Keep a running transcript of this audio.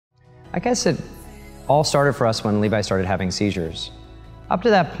I guess it all started for us when Levi started having seizures. Up to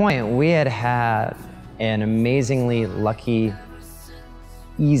that point, we had had an amazingly lucky,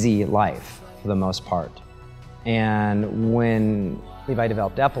 easy life for the most part. And when Levi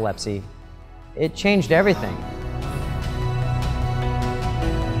developed epilepsy, it changed everything.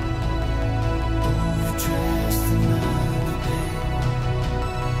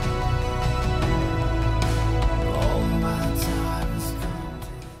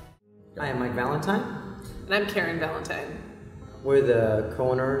 Hi, I'm Mike Valentine. And I'm Karen Valentine. We're the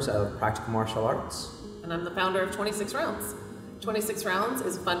co-owners of Practical Martial Arts. And I'm the founder of 26 Rounds. 26 Rounds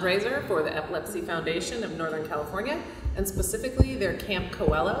is a fundraiser for the Epilepsy Foundation of Northern California, and specifically their Camp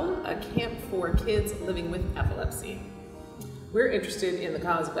Coehlo, a camp for kids living with epilepsy. We're interested in the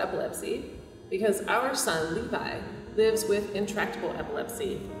cause of epilepsy because our son, Levi, lives with intractable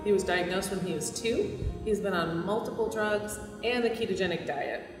epilepsy. He was diagnosed when he was 2. He's been on multiple drugs and a ketogenic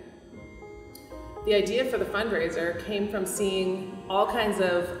diet. The idea for the fundraiser came from seeing all kinds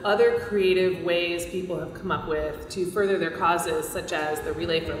of other creative ways people have come up with to further their causes, such as the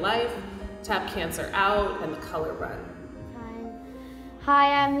Relay for Life, Tap Cancer Out, and the Color Run.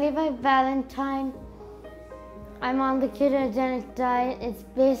 Hi, I'm Levi Valentine. I'm on the ketogenic diet. It's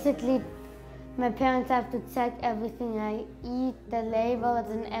basically my parents have to check everything I eat, the labels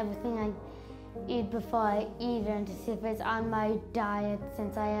and everything I eat before I eat, and to see if it's on my diet,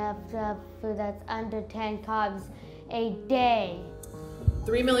 since I have to have food that's under 10 carbs a day.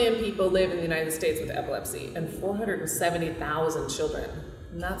 3 million people live in the United States with epilepsy, and 470,000 children.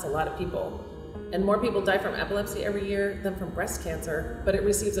 And that's a lot of people. And more people die from epilepsy every year than from breast cancer, but it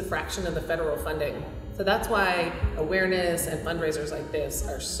receives a fraction of the federal funding. So that's why awareness and fundraisers like this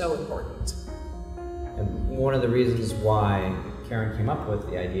are so important. And one of the reasons why Karen came up with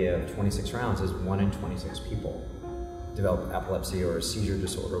the idea of 26 rounds is 1 in 26 people develop epilepsy or a seizure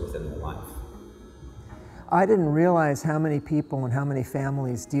disorder within their life. I didn't realize how many people and how many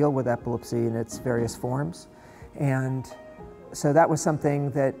families deal with epilepsy in its various forms. And so that was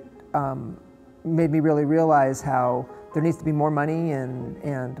something that made me really realize how there needs to be more money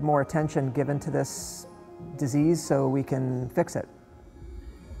and more attention given to this disease so we can fix it.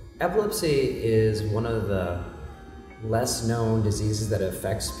 Epilepsy is one of the less known diseases that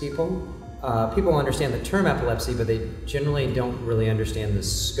affects people. People understand the term epilepsy, but they generally don't really understand the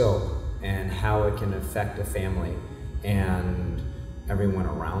scope and how it can affect a family and everyone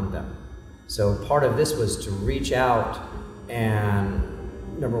around them. So part of this was to reach out and,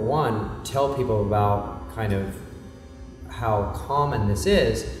 number one, tell people about kind of how common this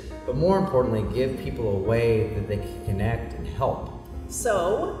is, but more importantly, give people a way that they can connect and help.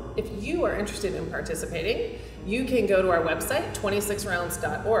 So, if you are interested in participating, you can go to our website,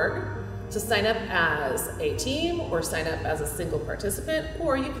 26rounds.org, to sign up as a team or sign up as a single participant,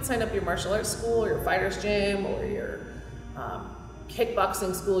 or you can sign up your martial arts school, or your fighter's gym, or your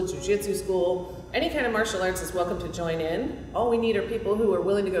kickboxing school, jiu-jitsu school. Any kind of martial arts is welcome to join in. All we need are people who are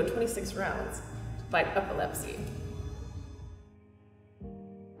willing to go 26 rounds to fight epilepsy.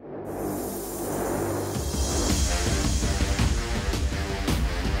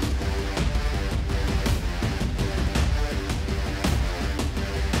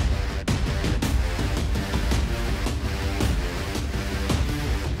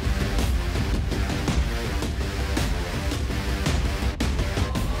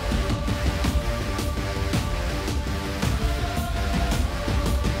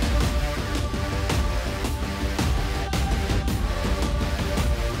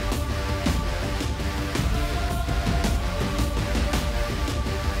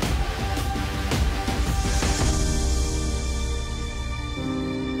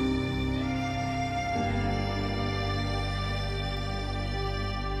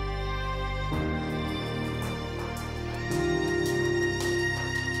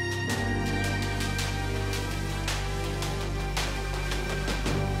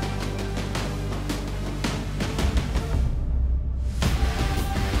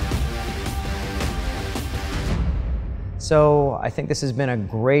 So I think this has been a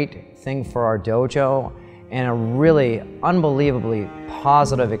great thing for our dojo and a really unbelievably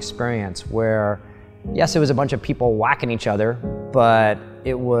positive experience where, yes, it was a bunch of people whacking each other, but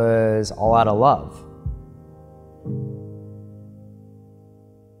it was all out of love.